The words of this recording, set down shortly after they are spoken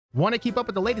Want to keep up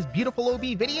with the latest beautiful OB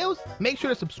videos? Make sure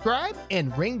to subscribe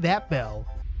and ring that bell.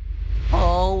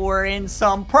 Oh, we're in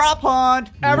some prop hunt.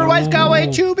 Everyone's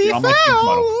going to be found.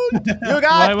 You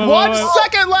got Wait, 1 wait.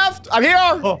 second left. I'm here.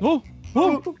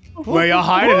 Where you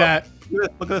hiding at?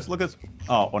 Look at this, look at this.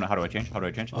 Oh, no, how do I change? How do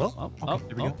I change? Oh,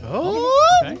 there we go.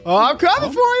 Oh, Okay. I'm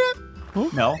coming for you.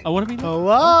 No. Oh, what are we doing?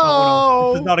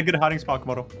 Hello. This is not a good hiding spot,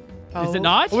 Komodo. Is it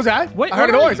not? What was that? Wait, I heard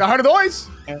a where are noise. you? I heard a noise.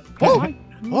 Oh, hide.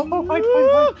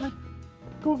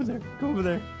 Go over there. Go over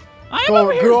there. I'm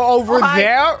over here. Go over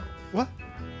there. What?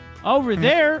 Over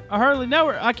there? I hardly know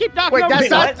her. I keep knocking Wait, over that's here.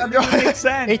 not. That doesn't make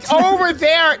sense. It's over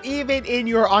there, even in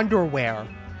your underwear.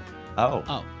 Oh.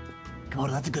 Oh.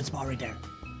 Komodo, that's a good spot right there.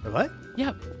 What?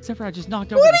 Yeah, except for I just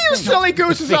knocked over What the are you thing. silly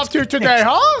gooses up to today,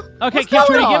 huh? Okay, What's can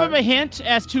going we give on? him a hint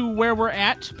as to where we're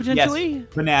at, potentially? Yes.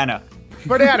 Banana.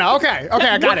 Banana. Okay. Okay,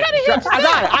 I got it. kind of hint is I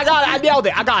got it. I got it. I nailed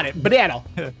it. I got it. Banana.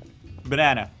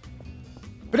 Banana.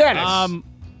 Bananas.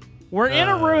 We're in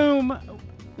a room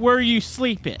where you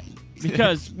sleep in,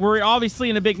 because we're obviously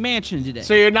in a big mansion today.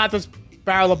 So you're not this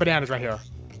barrel of bananas right here.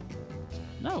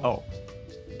 No. Oh.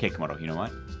 Okay, Komodo, you know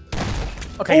what?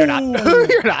 Okay, you're not.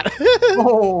 You're not.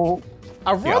 Oh.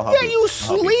 A room I'll help that you. you I'll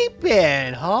help you. sleep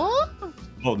in, huh?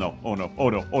 Oh, no. Oh, no. Oh,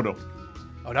 no. Oh, no.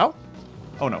 Oh no?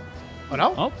 Oh, no. Oh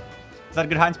no? Oh, Is that a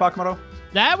good hiding spot, Komodo?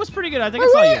 that was pretty good. I think I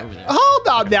saw you over there. Hold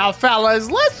on now, fellas.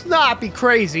 Let's not be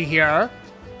crazy here.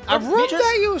 A room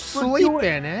that you sleep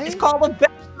in, eh? It's called a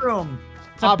bedroom.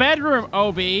 It's a bedroom,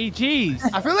 OB. Jeez.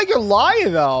 I feel like you're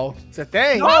lying, though. It's a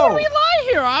thing. Why would we lie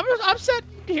here? I'm sitting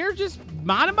here just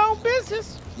minding my own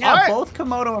business. Yeah, All right. both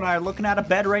Komodo and I are looking at a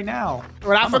bed right now.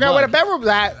 When I I'm a forget where the bug. bedroom's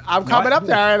at, I'm coming up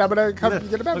there and I'm gonna come Look get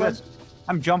the at bedroom. this.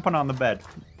 I'm jumping on the bed.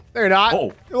 There you're not.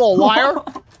 Oh. You little liar.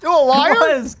 You little liar.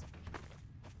 Was.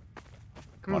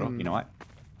 Komodo, you know what?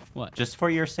 What? Just for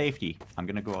your safety, I'm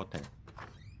gonna go out there.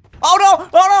 Oh no!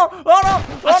 Oh no! Oh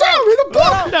no! I saw you in the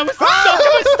book. That was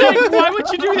such a mistake. Why would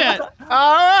you do that? All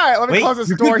right, let me close this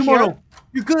you're door good, here. Komodo.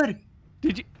 You're good.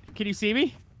 Can you see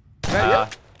me?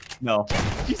 No.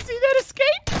 Did you see that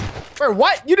escape? Wait,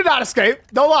 what? You did not escape.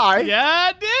 Don't lie. Yeah,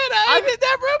 I did. I ain't in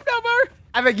that room no more.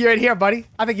 I think you're in here, buddy.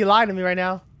 I think you're lying to me right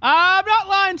now. I'm not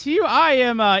lying to you. I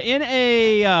am in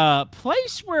a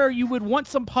place where you would want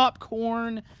some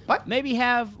popcorn. What? Maybe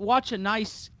watch a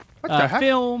nice What the heck?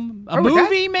 film, a Where would that-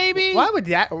 movie maybe. Why would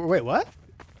that? Wait, what?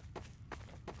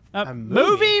 A movie?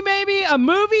 movie maybe, a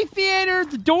movie theater.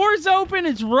 The door's open.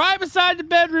 It's right beside the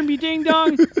bedroom. You ding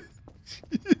dong.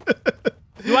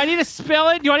 Do I need to spell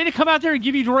it? Do I need to come out there and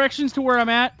give you directions to where I'm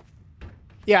at?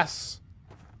 Yes.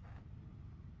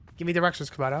 Give me directions,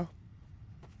 Komodo.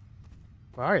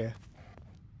 Where are you?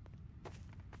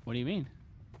 What do you mean?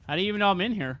 How do you even know I'm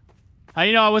in here? How do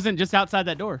you know I wasn't just outside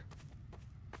that door?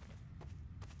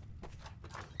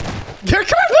 Come on!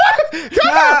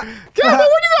 Come on! Come on!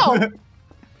 Where'd you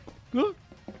go?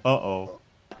 Uh-oh.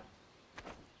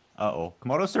 Uh-oh.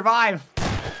 Komodo survive.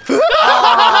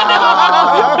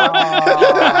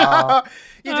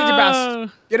 You did your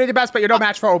best. You did your best, but you're no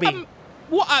match for OB.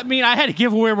 Well, I mean, I had to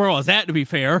give away where I was at, to be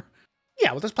fair.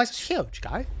 Yeah, well, this place is huge,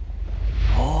 guy.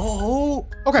 Oh.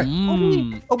 Okay.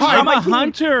 I'm a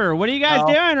hunter. What are you guys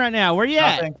doing right now? Where you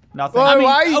at? Nothing. Well, I mean,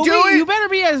 why are you OB, doing? you better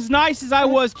be as nice as I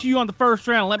was to you on the first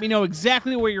round. Let me know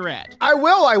exactly where you're at. I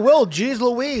will. Jeez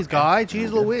Louise, guy.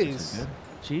 Jeez Louise.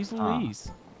 Jeez Louise.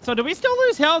 So, do we still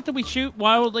lose health? Did we shoot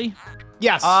wildly?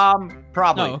 Yes.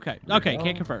 Probably. No, okay. Okay,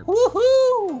 can't confirm.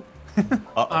 Woohoo!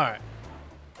 All right.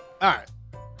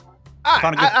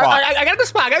 Found a good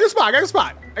spot. I got a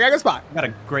spot. I got a spot. I got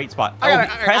a great spot. I got it.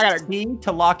 Press C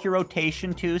to lock your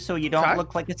rotation too, so you don't Okay.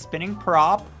 look like a spinning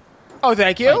prop. Oh,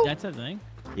 thank you. Wait, that's a thing.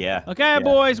 Yeah. Okay, yeah.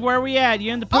 boys, where are we at?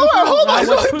 You in the poop? Oh, hold on. What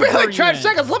It's only poop been are like you 10 in?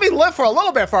 seconds. Let me live for a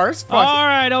little bit first. All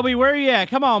right, Obi, where are you at?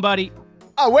 Come on, buddy.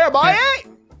 Oh, where am I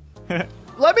at?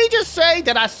 Let me just say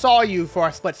that I saw you for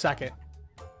a split second.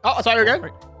 Oh, I saw you again.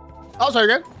 Oh,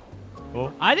 sorry again.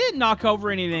 Cool. I didn't knock over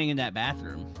anything in that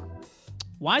bathroom.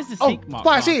 Why is the Oh, sink knocked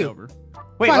why, I see you. over?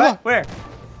 Wait, Come on, what? look. Where?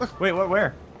 Wait, what?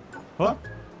 Where? What?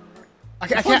 I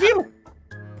can't. No.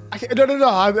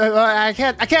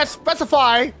 I can't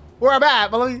specify where I'm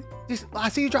at. But let me. I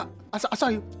see you drop. I saw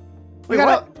you. Wait,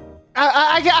 what?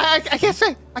 I can't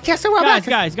say. I can't say where I'm at.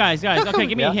 Guys. Okay,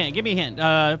 give me a hint. Give me a hint.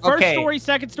 First Okay. story,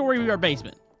 second story, we are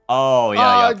basement. Oh,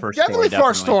 yeah. First definitely story.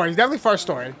 first story. Definitely first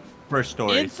story. First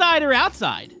story. Inside or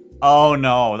outside? Oh,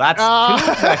 no. That's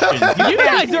two questions. You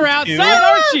guys are outside,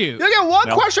 aren't you? You get one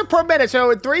No. question per minute,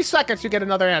 so in 3 seconds you get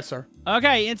another answer.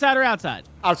 Okay, inside or outside?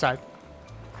 Outside.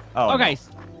 Oh, Okay,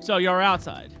 so you're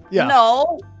outside. Yeah.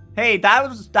 No. Hey,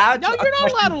 that's No, you're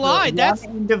not allowed to lie. One That's-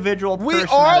 individual We person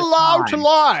are at a allowed to time.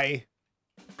 lie.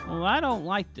 Well, I don't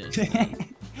like this.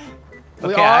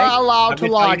 We Okay, are allowed I'm to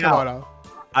gonna lie, tell you now. Komodo.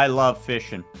 I love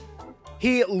fishing.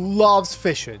 He loves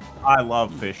fishing. I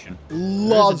love fishing.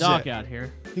 Loves There's a dog it. out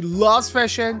here. He loves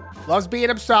fishing. Loves being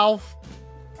himself.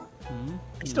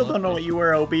 I still don't know what you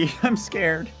were, Ob. I'm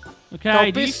scared. Okay, Don't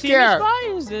do be you scared.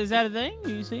 see me, Spy? Is that a thing?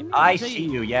 Do you see me? I see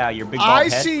you. Yeah, your big bald I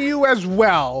head. see you as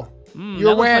well. Mm, You're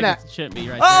that looks wearing like it. it shouldn't be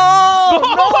right Oh, there.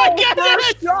 no, Oh my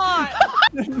goodness!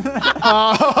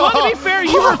 Well, to be fair,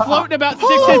 you were floating about 6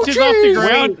 inches off the jeez.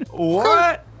 ground. Wait,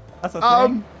 what? That's a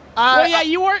thing. Well, yeah,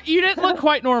 you weren't. You didn't look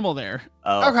quite normal there.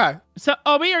 Oh. Okay, So,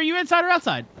 Obi, are you inside or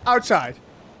outside? outside.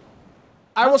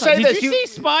 I will say Did this. you see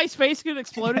Spy's face get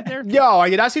exploded there? No, I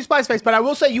did not see Spy's face, but I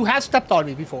will say you have stepped on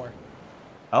me before.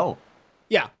 Oh.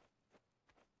 Yeah.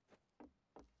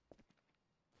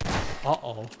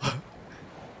 Uh-oh.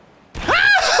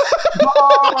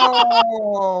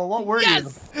 Oh, what were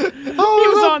Yes.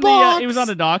 Oh, He was on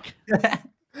the dock.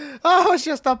 Oh, it's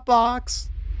just a box.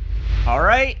 you? All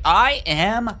right, I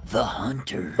am the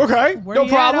hunter. Okay, Where no you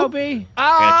at, problem. Obi?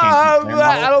 I don't know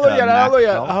yet. I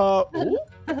don't know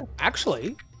yet. Max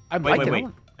Actually, I Wait, might wait, get wait.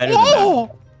 on. Better than that.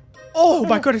 Oh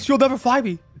my goodness, you'll never find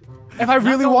me. If I really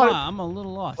Not gonna want lie, I'm a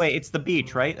little lost. Wait, it's the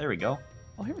beach, right? There we go.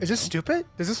 Oh, here we Is this go. stupid?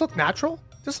 Does this look natural?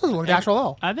 This doesn't look natural at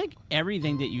all. I think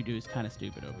everything that you do is kind of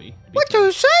stupid, Obi. to be What fair. do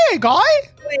you say, guy?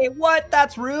 Wait, what?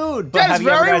 That's rude. That is have you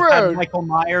ever very guys had rude. Michael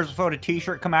Myers without a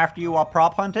t-shirt come after you while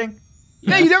prop hunting?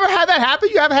 Yeah, you never had that happen?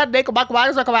 You haven't had Michael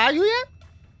Myers come at you yet?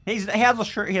 He has a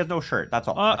shirt. He has no shirt. That's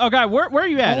all. Okay, where are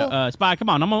you at, Spy? Come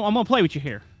on, I'm gonna play with you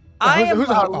here. I am who's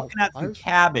the hot- looking at some Myers?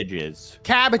 cabbages. Are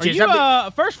Cabbages. you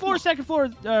that'd be- first floor, second floor,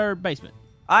 or basement?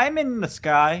 I'm in the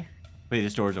sky. Wait,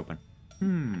 this door's open.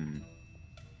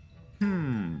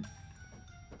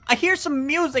 I hear some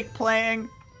music playing.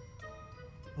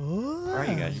 Where are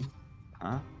you guys?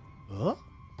 Huh? Huh?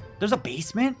 There's a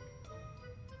basement?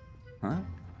 Huh?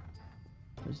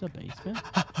 There's a basement.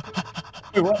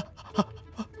 Wait, what?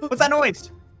 What's that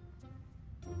noise?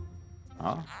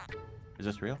 Oh, is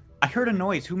this real? I heard a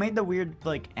noise. Who made the weird,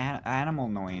 like, animal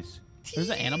noise? There's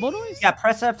an animal noise. Yeah,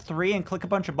 press F3 and click a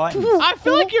bunch of buttons. I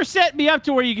feel like you're setting me up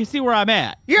to where you can see where I'm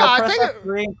at. Yeah, No, I press think.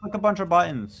 F3 and click a bunch of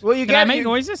buttons. Well, you Can I get make you,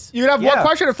 noises? you can have Yeah. one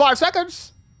question in 5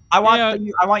 seconds. I want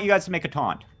Yeah. I want you guys to make a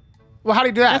taunt. Well, how do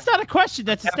you do that? That's not a question.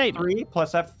 That's a statement. F3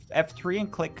 plus F3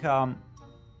 and click Oh,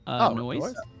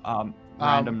 Noise.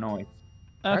 random noise.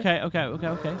 Okay.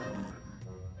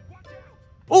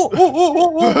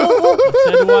 Oh!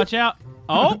 Said to watch out.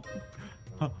 Oh,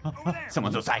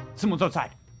 Someone's outside. Someone's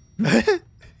outside.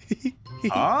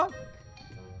 Huh?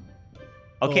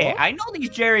 Okay, Oh? I know these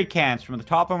jerry cans from the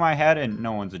top of my head, and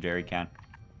no one's a jerry can.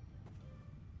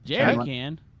 Jerry Okay.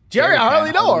 can. Jerry, I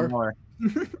hardly know her.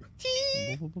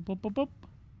 Boop, boop, boop.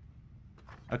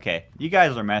 Okay, you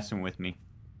guys are messing with me.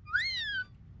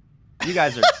 You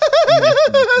guys are.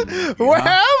 messing with me, Where huh?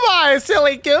 am I,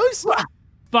 silly goose?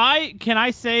 Spy, can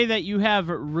I say that you have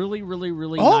a really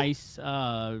Oh? nice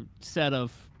set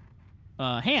of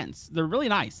hands? They're really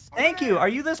nice. Thank you. Are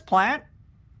you this plant?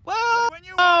 Well,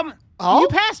 Oh? you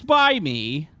passed by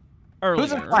me earlier.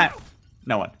 Who's a plant?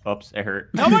 No one. Oops, it hurt.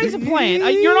 Nobody's a plant.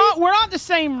 You're not. We're not in the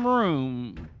same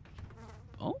room.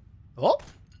 Oh, Oh?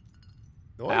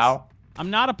 Noise? Ow. I'm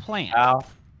not a plant. Ow.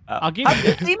 I'll give you You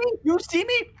that. see me? You see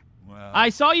me? Well, I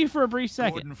saw you for a brief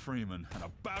second. Gordon Freeman, and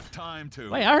about time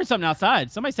too. Wait, I heard something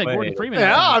outside. Somebody said Wait. Gordon Freeman.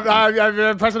 Yeah, outside.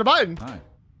 I'm pressing a button. Hi.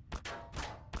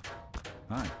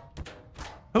 Hi.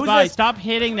 Who's Spy, this? stop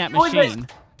hitting that Who is this? machine.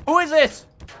 Who is this?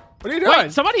 What are you doing?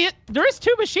 Wait, somebody hit. There is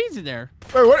 2 machines in there.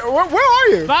 Wait, where are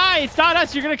you? Spy, it's not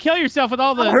us. You're gonna kill yourself with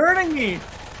all It's the. hurting me.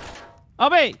 Oh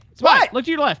wait, Spy, What? look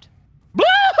to your left.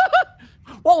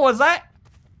 What was that?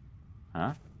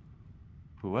 Huh?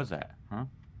 Who was that? Huh?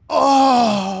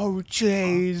 Oh,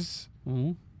 jeez.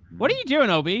 What are you doing,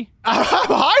 Obi? I'm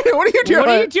hiding. What are you doing? What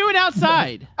are you doing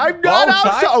outside? I'm not Outside?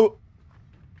 outside. Oh,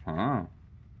 Huh?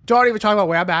 don't even talk about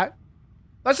where I'm at.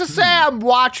 Let's just say I'm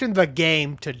watching the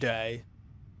game today.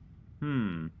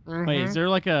 Wait, is there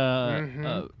like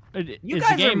a? You is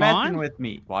guys the are game messing on? with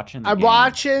me. Watching the I'm game.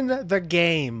 watching the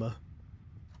game.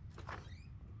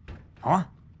 Huh?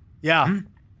 Yeah.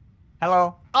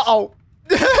 Hello. Uh-oh.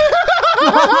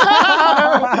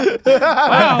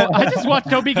 Wow, I just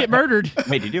watched Obi get murdered.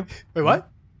 Wait, did you? Wait, what?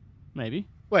 Maybe.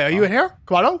 Wait, are you in here?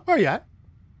 Quado, where are you at?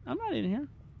 I'm not in here.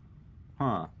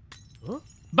 Huh?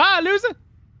 Bye, loser.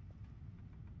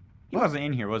 He wasn't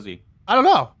in here, was he? I don't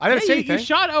know. I didn't see Hey, anything. you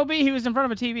shot Obi. He was in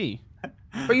front of a TV.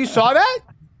 But you saw that?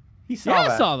 He saw Yeah,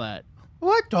 that. I saw that.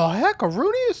 What the heck? A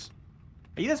Rooney's?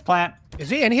 Are you this plant? Is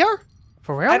he in here?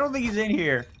 For real? I don't think he's in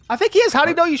here. I think he is. How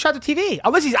do you know you shot the TV?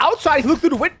 Unless he's outside, he looked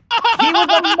through the window. He was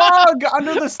a mug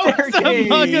under the staircase.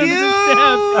 mug under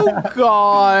the You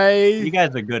guys. You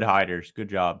guys are good hiders. Good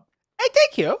job. Hey,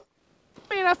 thank you.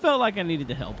 I mean, I felt like I needed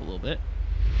to help a little bit.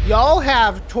 Y'all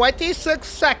have 26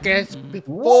 seconds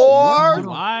before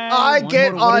I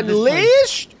get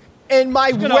unleashed and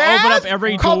my gonna wrath open up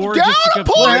every comes door down just to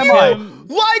upon confirm you him.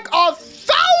 like a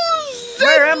 1,000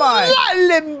 Where am I?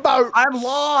 lightning bolts. I'm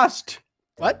lost.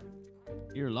 What?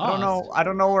 You're lost. I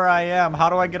don't know where I am. How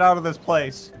do I get out of this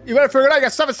place? You better figure it out. You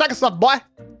got 7 seconds left, boy.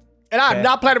 And I am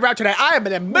not playing around today. I am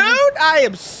in the mood. I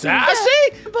am sassy.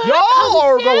 Y'all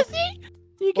are going.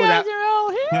 You guys are all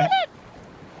here.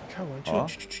 Come on,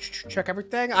 check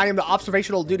everything. I am the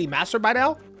observational duty master by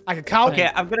now. I can count. Okay,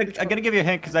 I'm gonna give you a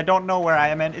hint because I don't know where I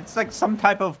am in. It's like some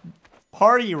type of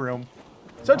party room.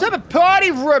 Some type of party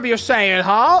room, you're saying,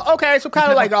 huh? Okay, some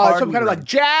kind of like some kind of like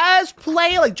jazz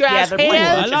play, like jazz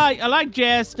hands. I like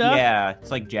jazz stuff. Yeah,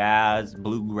 it's like jazz,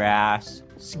 bluegrass,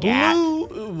 scat.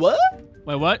 What?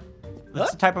 Wait, what?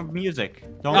 That's the type of music.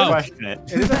 Don't question it.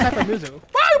 It is that type of music.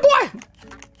 Fire boy!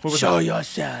 Show that?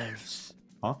 yourselves.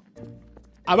 Huh?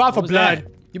 I'm out for was blood. that?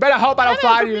 You better hope I don't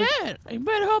find you. You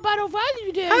better hope I don't find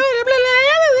you, Dad. My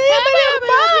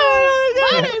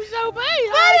name's so bad.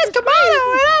 My name's Kamado,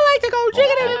 and I like to go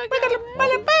chicken.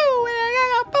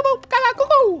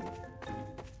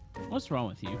 What's wrong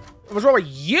with you? What's wrong with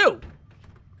you?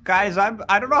 Guys, I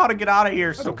don't know how to get out of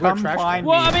here, so a weird come trash find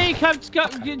Well, me. I mean, come,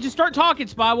 just start talking,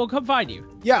 Spy. We'll come find you.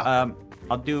 Yeah.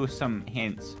 I'll do some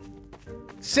hints.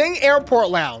 Sing Airport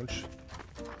Lounge.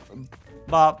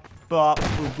 Bop, bop,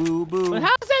 boo, boo, boo. But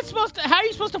how's that supposed to? How are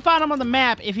you supposed to find him on the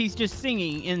map if he's just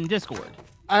singing in Discord?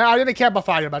 I didn't care about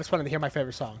finding him. I just wanted to hear my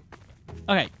favorite song.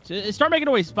 Okay, so start making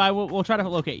noise, Spy. We'll try to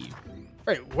locate you.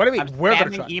 Wait, what do you mean? We're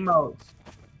gonna try. Emotes.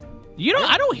 You don't.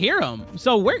 I don't hear him.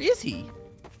 So where is he?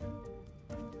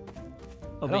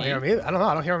 I don't hear him either. I don't know.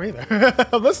 I don't hear him either.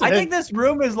 I'm listening. I think this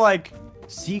room is like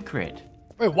secret.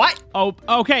 Wait, what? Oh,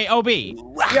 okay, OB.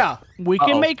 Yeah. We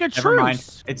can make a Never mind.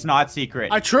 truce. It's not secret.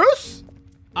 A truce?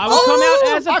 I will come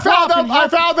out as a I found prop them. and I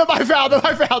help- found them. I found them.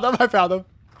 I found them. I found them.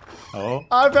 Oh.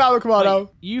 I found them. Come on, Wait,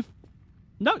 you?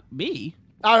 No, me.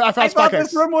 I found I thought Spy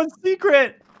this room was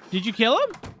secret. Did you kill him?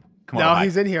 No,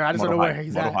 he's in here. I just don't know where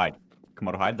he's at. Hide.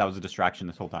 Komodo hide. That was a distraction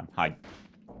this whole time. Hide.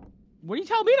 What are you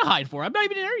telling me to hide for? I'm not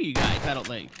even near you guys. I don't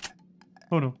think.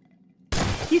 Oh no.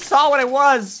 He saw what it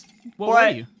was. What but were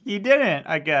you? He didn't,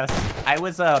 I guess. I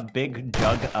was a big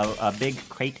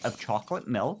crate of chocolate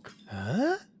milk.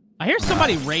 Huh? I hear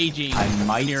somebody raging I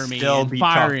might near me still and be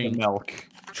firing. chocolate milk.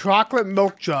 Chocolate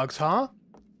milk jugs, huh?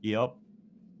 Yep.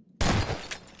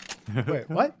 Wait,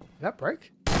 what? Did that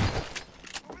break?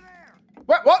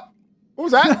 What? What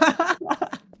was that?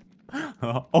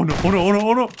 Oh no! Oh no! Oh no!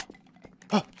 Oh no!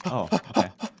 Oh, okay.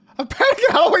 I'm panicking.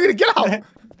 I don't want you to get out.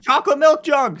 Chocolate milk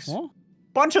jugs. Huh?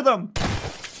 Bunch of them.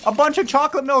 A bunch of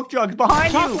chocolate milk jugs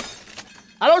behind you.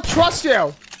 I don't trust you.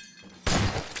 Oh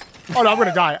no, I'm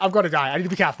gonna die. I'm gonna die. I need to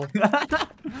be careful.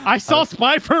 I saw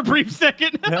Spy for a brief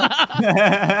second.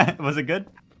 Was it good?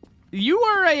 You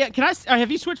are a. Can I?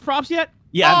 Have you switched props yet?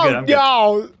 Yeah, I'm good. I'm good.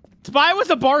 No. Spy was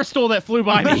a bar stool that flew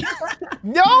by me.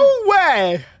 No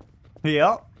way.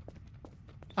 Yep.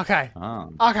 Okay.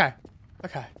 Oh. Okay.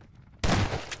 Okay.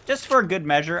 Just for good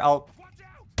measure, I'll.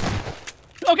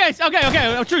 Okay.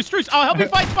 Oh, truce. I'll help you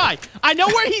fight Spy. I know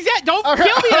where he's at. Don't kill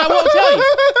me, and I won't tell you.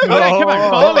 Okay, come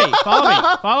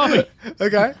on. Follow me.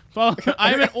 Okay. Follow me.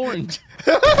 I am an orange.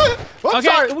 Well, Okay,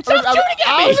 sorry. stop shooting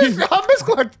at me. I'm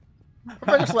misclicked.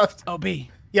 I just left. OB.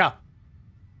 Yeah.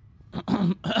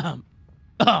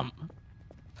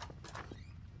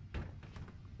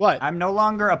 What? I'm no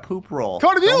longer a poop roll.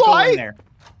 Cody, you Don't go lie. in there.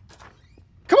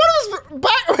 Come on, this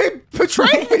back. He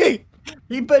betrayed me.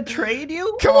 He betrayed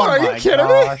you? Come on, are you my kidding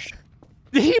gosh.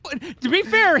 me? To be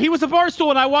fair, he was a bar stool,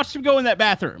 and I watched him go in that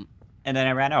bathroom. And then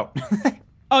I ran out.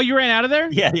 Oh, you ran out of there?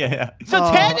 Yeah.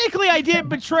 So technically, I did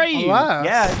betray you. Wow.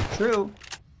 Yeah, it's true.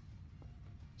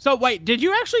 So wait, did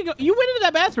you actually go? You went into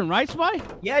that bathroom, right, Spy?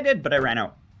 Yeah, I did, but I ran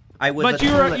out. I was But a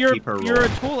toilet paper roll. you're a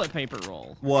toilet paper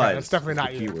roll. Was. Okay, that's definitely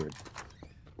not the you. keyword.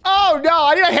 Oh no!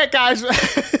 I need a hit, guys.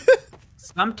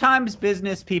 Sometimes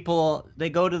business people, they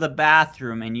go to the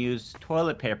bathroom and use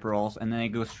toilet paper rolls, and then they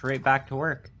go straight back to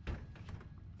work.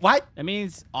 What? That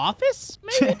means office,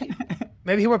 maybe?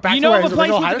 Maybe he went back You to know where of a his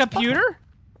place original with a hiding spot? computer?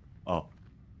 Oh.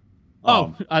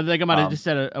 Oh, I think I might have just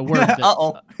said a word that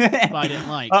Uh-oh. I didn't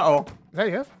like. Uh-oh. Is that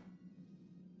you?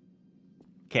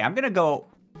 Okay, I'm gonna go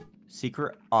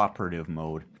secret operative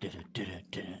mode.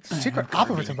 Secret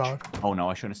operative mode. Oh no,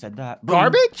 I shouldn't have said that.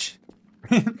 Garbage?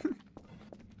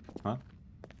 Huh?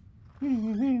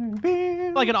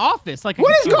 Like an office, like a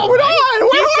What is computer, going right? on?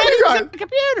 Where He are said you he was going? at the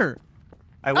computer.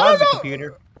 I don't was a know.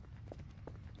 computer.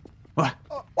 What?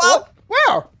 Whoa!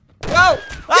 Where? Whoa!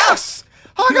 Yes!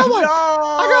 I got one! I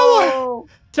got one!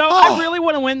 So I really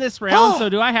want to win this round. So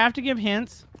do I have to give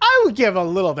hints? I would give a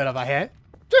little bit of a hint.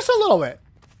 Just a little bit.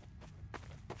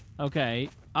 Okay.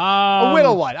 A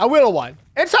little one. A little one.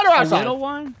 Inside or outside? A little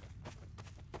one?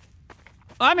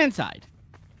 I'm inside.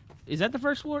 Is that the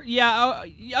first floor? Yeah.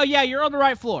 Oh, yeah, you're on the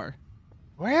right floor.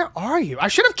 Where are you? I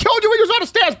should have killed you when you was on the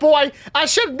stairs, boy. I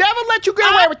should never let you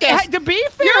get away with this. To be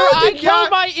fair, You I did killed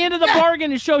not- my end of the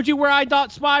bargain and showed you where I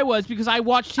thought Spy was because I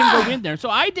watched him go in there.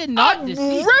 So I did not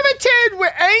deceive. Riveted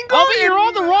with anger. Oh, but you're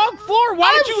on the wrong floor.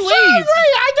 Why did you leave?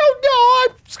 Sorry, I don't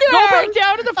know. I'm scared. Go back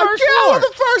down to the first I'm floor. down to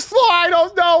the first floor. I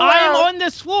don't know where. I am on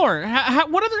this floor.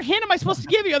 What other hint am I supposed to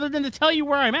give you other than to tell you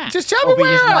where I'm at? Just tell me Obi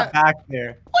where. is not back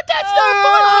there. What? That's not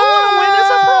fun. I want to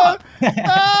win as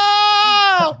a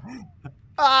prop.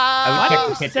 Why do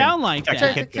you kitchen. sound like Check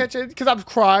that? the Check the kitchen, because I'm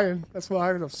crying. That's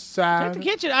why I'm sad. Check the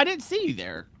kitchen. I didn't see you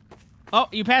there. Oh,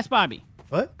 you passed by me.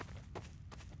 What?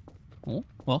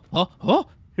 Oh,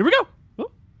 here we go.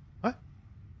 Oh. What?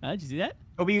 Did you see that?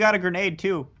 Obi, you got a grenade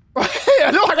too.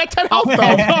 I know, I got 10 health though.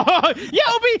 Yeah,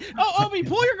 Obi. Oh, Obi,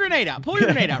 pull your grenade out. Pull your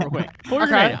grenade out real quick. Pull your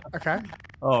grenade out. Okay.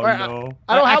 Oh Wait, no.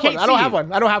 I don't have can't one. I don't see have you.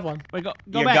 one. I don't have one. Wait, go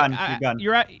Your back. gun, your gun.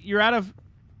 You're out of.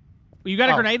 You got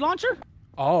a Oh. grenade launcher?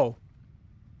 Oh.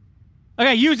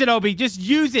 Okay, use it, Obi. Just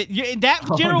use it. In that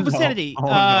general no. vicinity. Oh,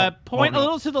 no. Point Oh, no. a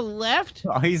little to the left.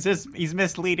 Oh, he's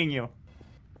misleading you.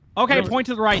 Okay, point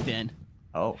to the right then.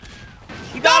 Oh.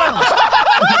 You got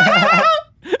him!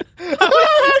 I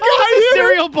was a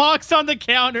cereal box on the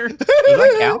counter. Does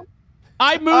that count?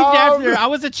 I moved after. I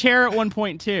was a chair at one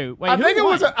point too. Wait, I who think it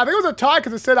won? was a tie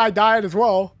because it said I died as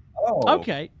well. Oh.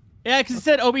 Okay. Yeah, because it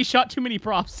said Obi shot too many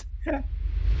props.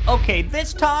 Okay,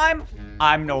 this time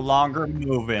I'm no longer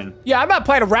moving. Yeah, I'm not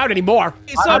playing around anymore.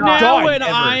 So I'm not now dying when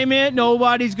ever. I'm in,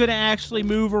 nobody's gonna actually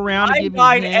move around and I give me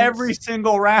died hints. every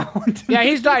single round. Yeah,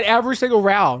 he's died every single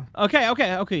round. Okay.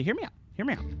 Hear me out. Hear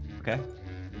me out. Okay.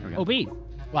 Obi,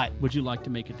 What? would you like to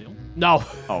make a deal? No.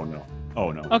 Oh no.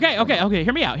 Oh no. Okay.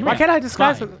 Hear me out. Hear me Why out. can't I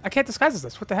disguise Spy. it? I can't disguise as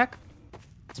this. What the heck?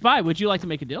 Spy, would you like to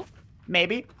make a deal?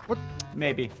 Maybe. What?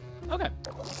 Maybe. Okay.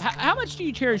 How much do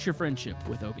you cherish your friendship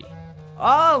with Obi?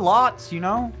 Lots, you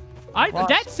know. Lots.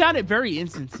 That sounded very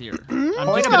insincere. I'm just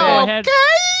Wait a gonna go minute. ahead Okay.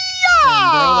 and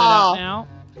throw that out now.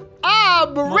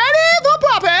 I'm ready for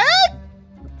popping.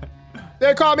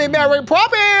 They call me Mary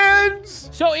Poppins.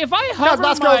 So if I Cause hover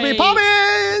my skills be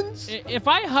Poppins. if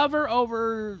I hover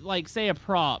over, like, say a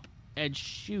prop and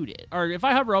shoot it, or if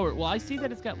I hover over it, will I see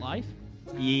that it's got life?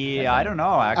 Yeah, I don't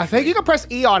know, actually. I think you can press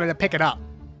E on it and pick it up.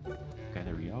 Okay,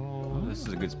 there we go. This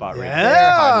is a good spot right Yeah.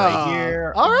 there. I'm right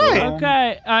here. All right. Boom.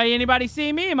 Okay. Anybody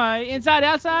see me? Am I inside,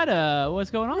 outside? What's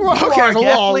going on? Well, You okay, are so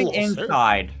definitely we'll-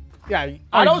 inside. Yeah. I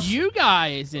Are don't. you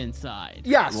guys inside?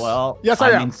 Yes. Well, yes, I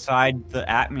I'm am. inside the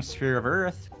atmosphere of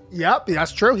Earth. Yep,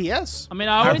 that's true. He is. I mean,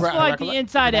 I always I feel like the recollect-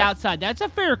 inside, outside. That's a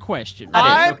fair question. That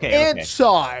is, I'm okay.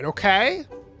 inside. Okay.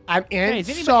 I'm Hey,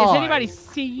 inside. has anybody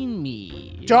seen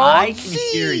me? Don't I can see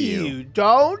hear you.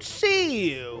 Don't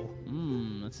see you.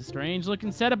 That's a strange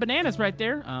looking set of bananas right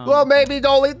there. Well, maybe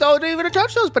don't even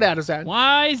touch those bananas then.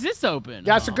 Why is this open?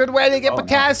 That's a good way to get Oh, no.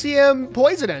 potassium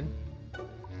poisoning.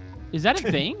 Is that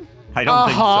a thing? I don't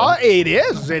think so. It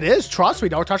is. It is. Trust me.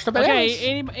 Don't touch the bananas.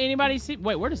 Okay, anybody see?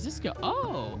 Wait, where does this go?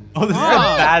 Oh. Oh, this is a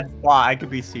bad spot. I could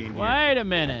be seen here. Wait a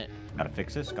minute. Gotta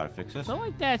fix this. Gotta fix this. Feel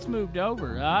like that's moved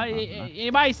over.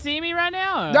 Anybody see me right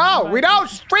now? No, Anybody- we don't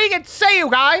freaking see you,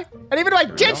 guy. And even if I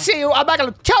did see you, I'm not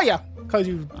gonna tell you because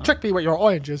you tricked me with your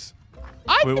oranges.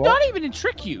 I Wait, did what? not even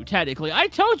trick you, technically. I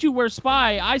told you where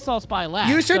I saw Spy last.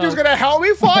 You said so you was gonna help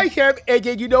me find him, and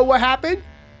then you know what happened?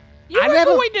 You I were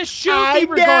never- going to shoot I me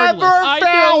regardless. never I know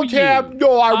found you. him.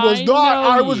 No, I was I not. know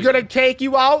I was you. gonna take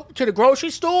you out to the grocery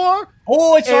store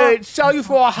Oh, it's and sell you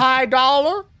for a high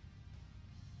dollar.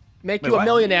 Make Wait, you a what?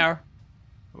 millionaire.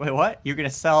 Wait, what? You're gonna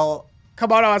sell?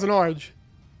 Come on as an orange.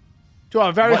 To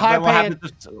a very What, high what paying.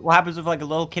 what happens if like a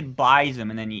little kid buys him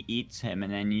and then he eats him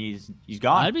and then he's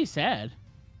gone, I'd be sad.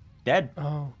 dead?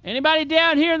 Oh. Anybody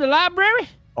down here in the library?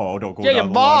 Oh, don't go Yeah, your down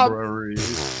the mom. library.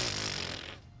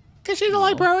 Cause she's a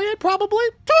librarian, probably.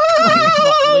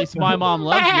 At least my mom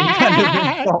loves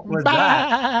me. What was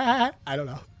that? I don't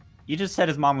know. You just said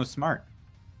his mom was smart.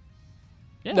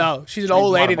 Yeah. No, she's an She's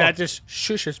old lady not a that just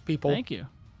shushes people. Thank you.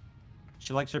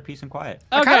 She likes her peace and quiet.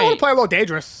 I kind of want to play a little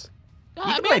dangerous. I can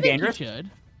mean, play I think dangerous. You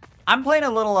should. I'm playing a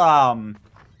little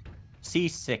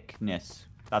seasickness.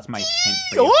 That's my hint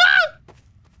for you.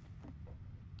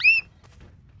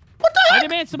 What the I heck?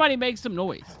 demand somebody make some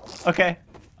noise. Okay.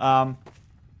 Here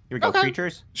we go, Okay.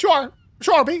 creatures. Sure,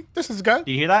 Obi. This is good.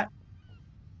 Do you hear that?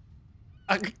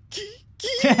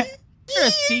 You're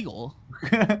a seagull.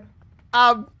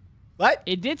 What?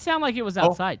 It did sound like it was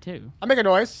outside too. I make a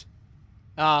noise.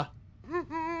 I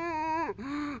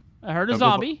heard a Don't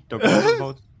zombie. Go by those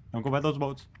boats. Don't go by those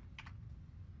boats.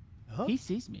 He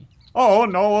sees me. Oh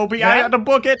no, Obi! I had to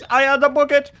book it. I had to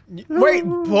book it. Wait,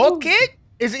 book it?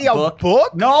 Is it a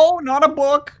book? No, not a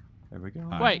book. There we go.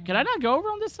 Wait, can I not go over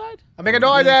on this side? I make a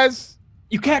noise.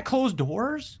 You can't close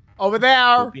doors. Over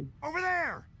there. Obi. Over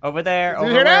there. Over there. Did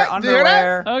you hear that? Underwear. Did you hear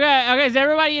that? Underwear. Okay, is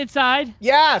everybody inside?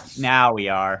 Yes. Now we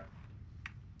are.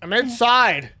 I'm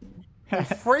inside. I'm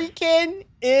freaking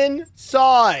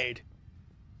inside.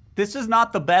 This is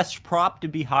not the best prop to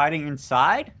be hiding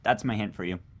inside. That's my hint for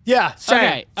you. Yeah,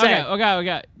 same.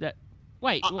 Okay.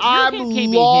 Wait,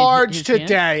 I'm large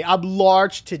today. I'm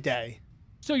large today.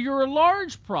 So you're a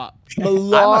large prop. I'm a I'm a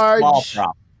large, small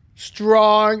prop.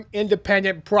 strong,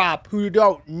 independent prop who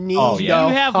don't need Oh, Do yeah. no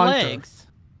you have hunter. legs?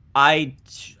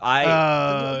 That's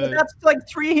like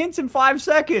 3 hints in 5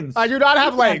 seconds. I do not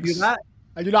have You can't do legs. that.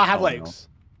 I do not have Oh, legs.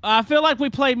 I feel like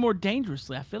we played more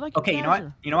dangerously. I feel like Okay, you know what?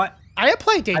 You know what? I am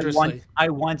playing dangerously. I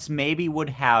once maybe would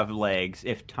have legs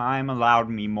if time allowed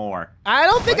me more. I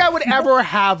don't think I would ever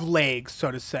have legs, so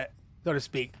to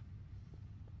speak.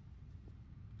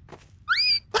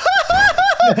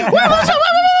 Wait,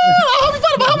 help me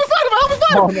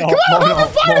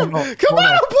fight him! Come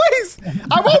on, please!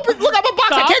 I won't be, look, I'm a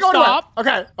box, I can't go anywhere.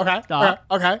 Okay.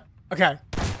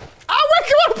 Oh, wait,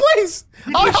 come on, please!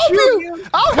 I'll help you!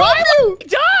 I'll help you!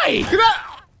 Die!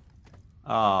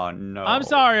 Oh no. I'm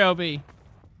sorry, Obi.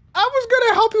 I was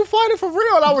gonna help you find it for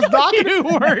real, and I was not gonna. You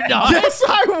were not. Yes,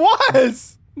 I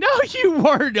was! No, you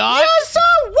were not. Yes,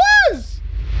 I was!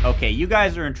 Okay, you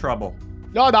guys are in trouble.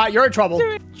 No, not, you're in trouble.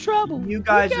 You're in trouble. You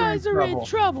guys are in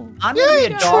trouble. I'm gonna be a You're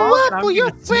dog. in and I'm trouble, you're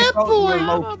gonna sniff out boy. your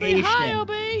Hi, Obi. Hi, location.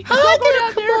 Obi. I'm Go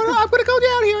down there. I'm gonna go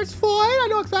down here, it's fine. I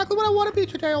know exactly what I want to be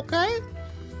today, okay?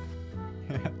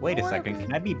 Wait a second.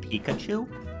 Can I be Pikachu?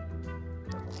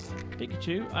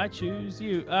 Pikachu, I choose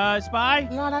you. Spy?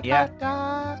 Yeah.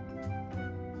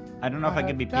 I don't know if I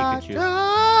can be Pikachu.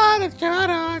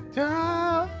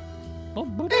 Oh,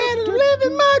 And I'm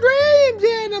living my dreams,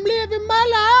 and I'm living my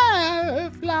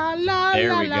life. La la There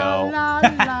la we la go. la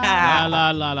La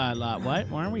la. la la la la. What?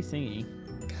 Why aren't we singing?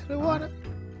 I wanna.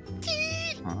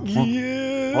 What?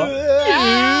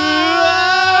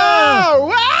 Wow!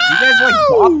 You guys like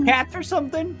bobcats or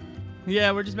something?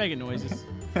 Yeah, we're just making noises.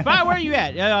 Spy, where are you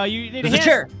at? You need a There's a hint?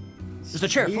 chair. There's a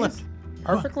chair Please? flipped.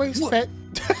 Perfectly fit.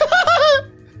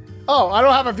 Oh, I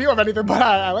don't have a view of anything, but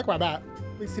I like my map.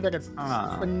 Let me see if I can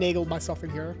finagle myself in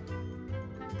here.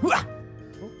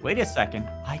 Wait a second.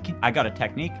 I got a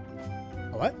technique.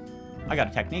 A what? I got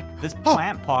a technique. This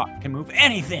plant pot can move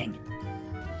anything.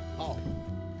 Oh.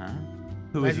 Huh?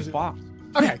 Who is this box?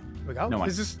 Okay, here we go. No one.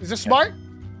 Is this smart?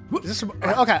 Is this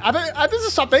okay? I this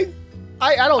is something.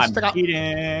 I don't stick I'm out.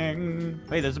 cheating.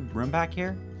 Wait, there's a room back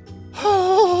here?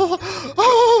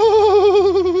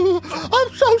 I'm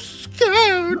so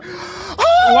scared.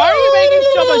 Why are you making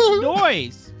so much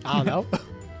noise? I don't know.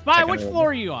 Spy, which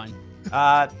floor are you on?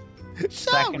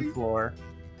 Second floor.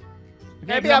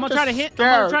 Okay, Maybe I'm I'm gonna try to just I'm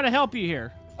gonna scared. try to help you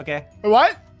here. Okay.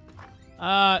 What?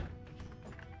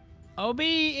 OB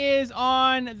is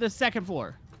on the second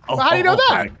floor. Oh, How do you know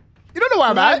that? okay. You don't know where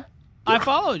I'm at. I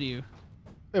followed you.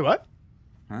 Wait, what?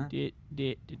 Huh?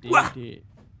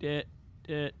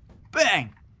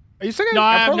 Bang! Are you singing? No,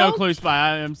 I have no prologue? clue,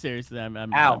 Spy. I'm serious. I'm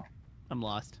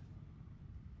lost.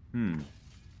 Hmm.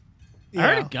 I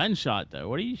heard a Yeah. gunshot though.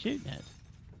 What are you shooting at?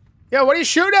 Yeah, what are you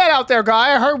shooting at out there,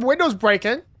 guy? I heard windows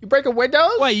breaking. You breaking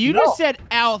windows? Wait, you just said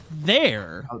out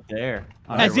there, Out there.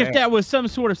 as if that was some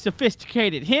sort of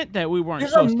sophisticated hint that we weren't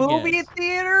There's a supposed movie to guess.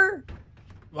 theater?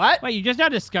 What? Wait, you just now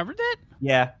discovered that?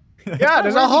 Yeah. Yeah,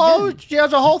 there's a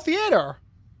whole theater.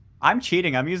 I'm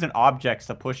cheating. I'm using objects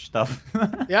to push stuff.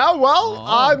 Yeah, well, Oh.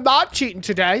 I'm not cheating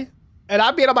today, and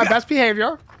I'm being on my best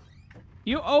behavior.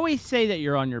 You always say that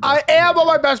you're on your best. I am on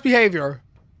my best behavior.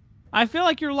 I feel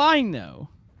like you're lying though.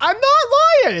 I'm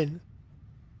not lying.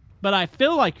 But I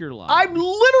feel like you're lying. I'm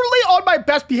literally on my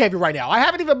best behavior right now. I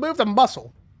haven't even moved a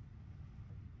muscle.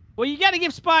 Well, you got to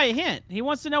give Spy a hint. He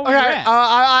wants to know where Okay, you're at.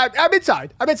 I'm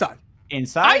inside. I'm inside.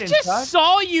 Inside? I just inside?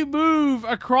 saw you move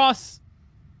across.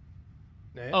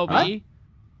 OB. Huh?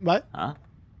 What? Huh?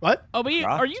 What? OB,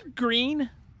 Rock? are you green?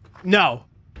 No.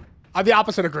 I'm the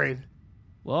opposite of green.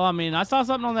 Well, I mean, I saw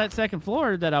something on that second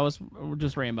floor that I was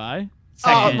just ran by.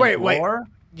 Oh, Second. wait. Floor?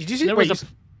 Did you see? There Wait, was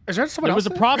Is there someone There else?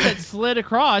 was a prop that slid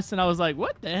across, and I was like,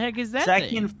 "What the heck is that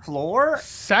thing?" Floor?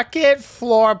 Second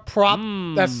floor prop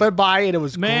that slid by, and it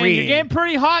was Man, green. you're getting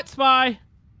pretty hot, Spy.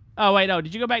 Oh wait, no.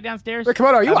 Did you go back downstairs? Wait, come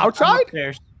on, are you outside?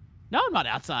 No, I'm not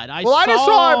outside. I just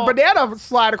saw a banana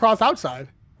slide across outside.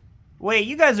 Wait,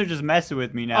 you guys are just messing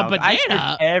with me now. A banana? I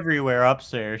slipped everywhere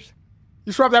upstairs.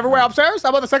 You swept everywhere upstairs? How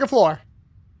about the second floor?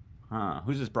 Huh?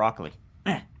 Who's this broccoli?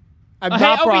 I'm Hey,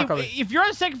 not Obi, broccoli. if you're on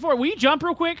the second floor, will you jump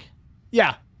real quick?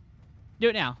 Yeah, Do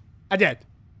it now. I did.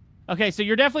 Okay, so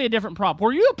you're definitely a different prop.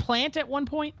 Were you a plant at one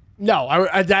point? No,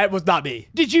 that was not me.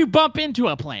 Did you bump into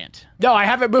a plant? No, I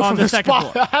haven't moved On from the the second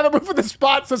spot. floor. I haven't moved from the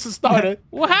spot since it started.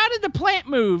 Well, how did the plant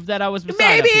move that I was beside?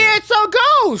 Maybe up here? it's a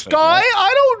ghost, guy.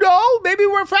 I don't know. Maybe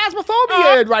we're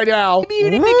phasmophobia right now. Maybe you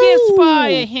need to give Spy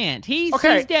a hint. He's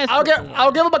desperate.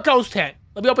 I'll give him a ghost hint.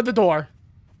 Let me open the door.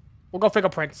 We'll go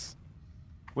fingerprints.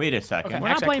 Wait a second. Okay. We're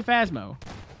not playing Phasmo.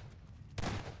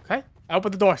 Okay, I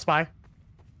opened the door, Spy.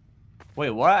 Wait,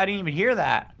 what? I didn't even hear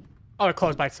that. Oh, it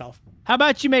closed by itself. How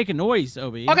about you make a noise,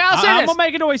 Obi? Okay, I'll say I'm this. gonna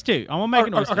make a noise too. I'm gonna make a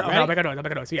noise. Okay, too. I'll make a noise. I'll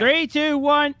make a noise. Yeah. 3, 2,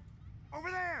 1.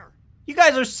 Over there. You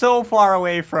guys are so far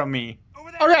away from me.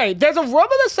 Over there. Okay, there's a room on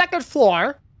the second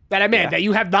floor that I'm in that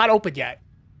you have not opened yet.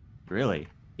 Really?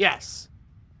 Yes.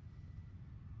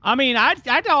 I mean,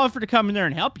 I'd offer to come in there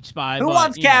and help you, Spy. Who but,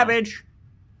 wants you know. cabbage?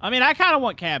 I mean, I kind of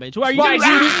want cabbage. Well, are you Spy,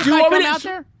 gonna do you want me come to out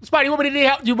there? Spy, you want me to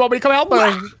help? You want me to come help?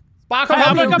 Spy, come Hey,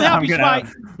 I'm help gonna you. come help you, Spy.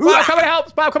 Spy, come and help.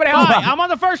 Spy, come and help. Spy, I'm on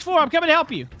the first floor. I'm coming to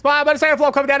help you. Spy, I'm on the second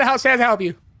floor. Come down the house. Stairs to help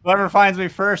you. Whoever finds me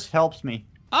first helps me.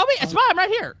 Spy, I'm right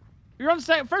here. You're on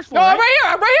the first floor. No, right?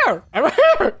 I'm right here. I'm right here.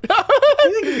 I'm right here.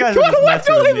 I think you guys Come are on, just why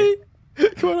messing don't with leave me. me?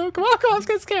 Come on, come on, come on. I'm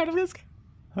getting scared. I'm getting scared.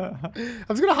 I'm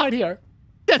just gonna hide here.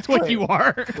 That's what you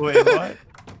are. Wait, what?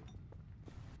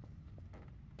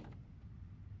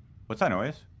 What's that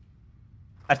noise?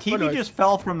 A TV noise? just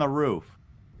fell from the roof.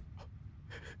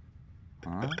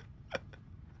 Huh?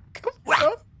 Come on,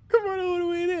 I want to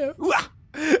wait here.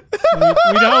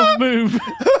 We don't move.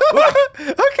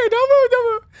 Okay, don't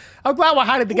move. I'm glad we're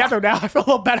hiding together now. I feel a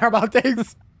little better about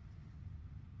things.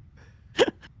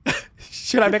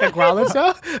 Should I make a growling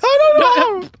sound? I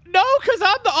don't know. No, because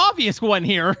I'm the obvious one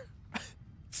here.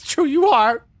 It's true, you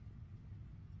are.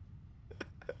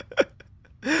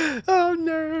 Oh, I'm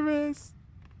nervous.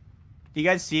 Do you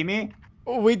guys see me?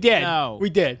 We did. No. We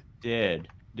did. Did.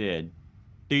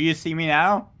 Do you see me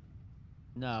now?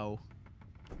 No.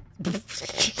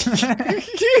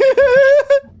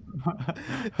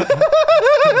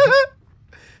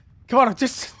 Come on,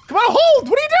 hold.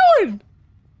 What are you doing?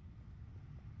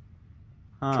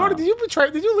 Huh. Come on,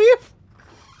 did you leave?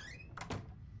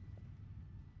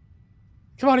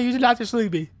 Come on, you did not just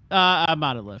leave me. I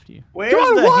might have left you. Where's Come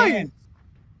on, the why? hand?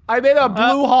 I'm in a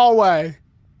blue hallway.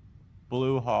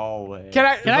 Blue hallway. Can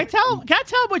I Can I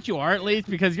tell what you are at least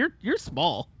because you're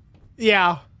small.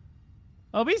 Yeah.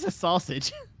 Oh, he's a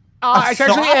sausage. It's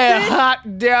actually a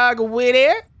hot dog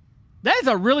weenie. That is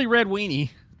a really red weenie.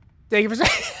 Thank you for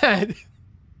saying.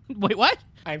 Wait, what?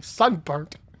 I'm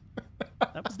sunburnt.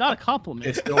 That was not a compliment.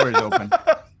 This door is open.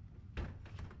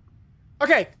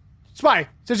 Okay, Spy.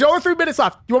 Since you're only 3 minutes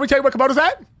left, you want me to tell you where Komodo's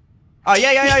at? Oh,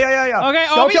 yeah. Okay,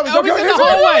 Don't kill me, don't Obi's kill me. in the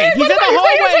hallway. He's in the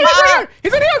hallway.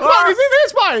 He's in here. Come on, he's in here,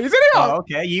 Spy. He's in here. Oh,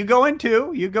 okay. You go in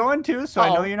too, so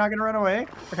I know you're not going to run away.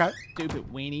 Okay. Stupid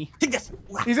weenie.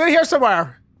 He's in here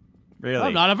somewhere. Really?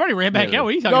 I'm not. I've already ran back Really? out. What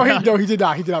are you talking about? No, he did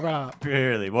not. He did not run out.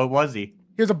 Really? What was he?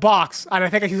 Here's a box, and I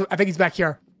think he's back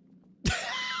here.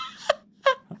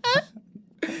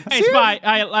 Hey, Spy.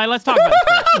 Let's talk about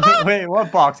this. Wait,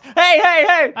 what box?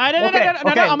 Hey! No,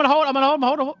 Okay. I'm gonna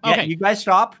hold. Yeah, Okay. you guys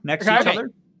stop next to each Okay.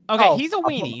 other. Okay, Oh, he's a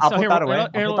weenie. I'll so put here, that away. I'll we're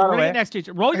put that gonna away. get next to each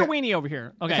other. Roll your weenie over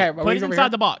here. Okay, Okay, put weenies it over inside here.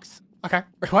 the box. Okay.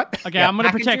 Wait, what? Okay, Yeah, I'm gonna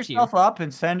package protect you. yourself up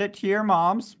and send it to your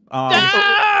mom's. Ah!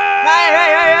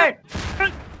 Hey!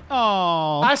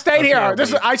 Oh. I stayed here.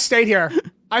 okay. I stayed here.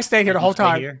 I stayed here the whole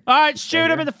time. Here. All right, shoot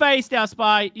him here. in the face now,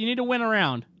 Spy. You need to win a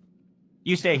round.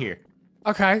 You stay here.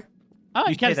 Okay. Oh, You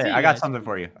you stay can't see. there. I got something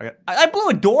for you. I blew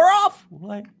a door off?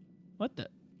 What? What the?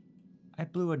 I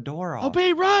blew a door off.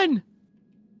 Obey, run!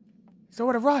 So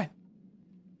what? Run.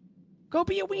 Go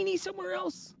be a weenie somewhere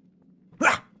else.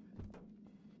 what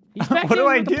He's back do in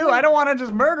I with the do? plate. I don't want to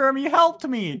just murder him. You helped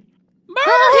me.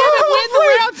 Murder him and win the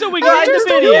round so we I'm can just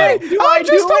end a the video. weenie. I'm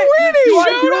just a weenie.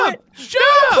 Shut up! Shut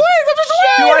up! Please, I'm just a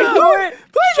Do weenie. I do it?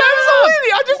 Please, I'm just a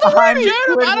weenie. I'm just a weenie. Shut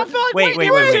up! I don't feel like waiting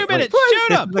for 2 minutes.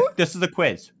 Shut up! This is a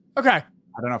quiz. Okay. I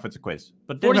don't know if it's a quiz.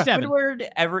 But did 47. Squidward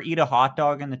ever eat a hot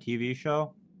dog in the TV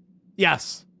show?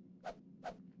 Yes.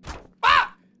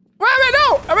 Ah! I mean,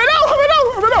 no.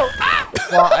 Ah!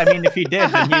 Well, I mean, if he did,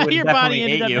 then he would Your definitely body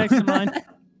ended ate up you. next to mine.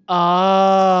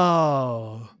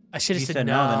 Oh. I should have You said said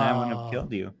no, then I wouldn't have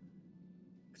killed you.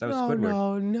 Because I was No, Squidward.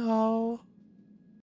 no, no.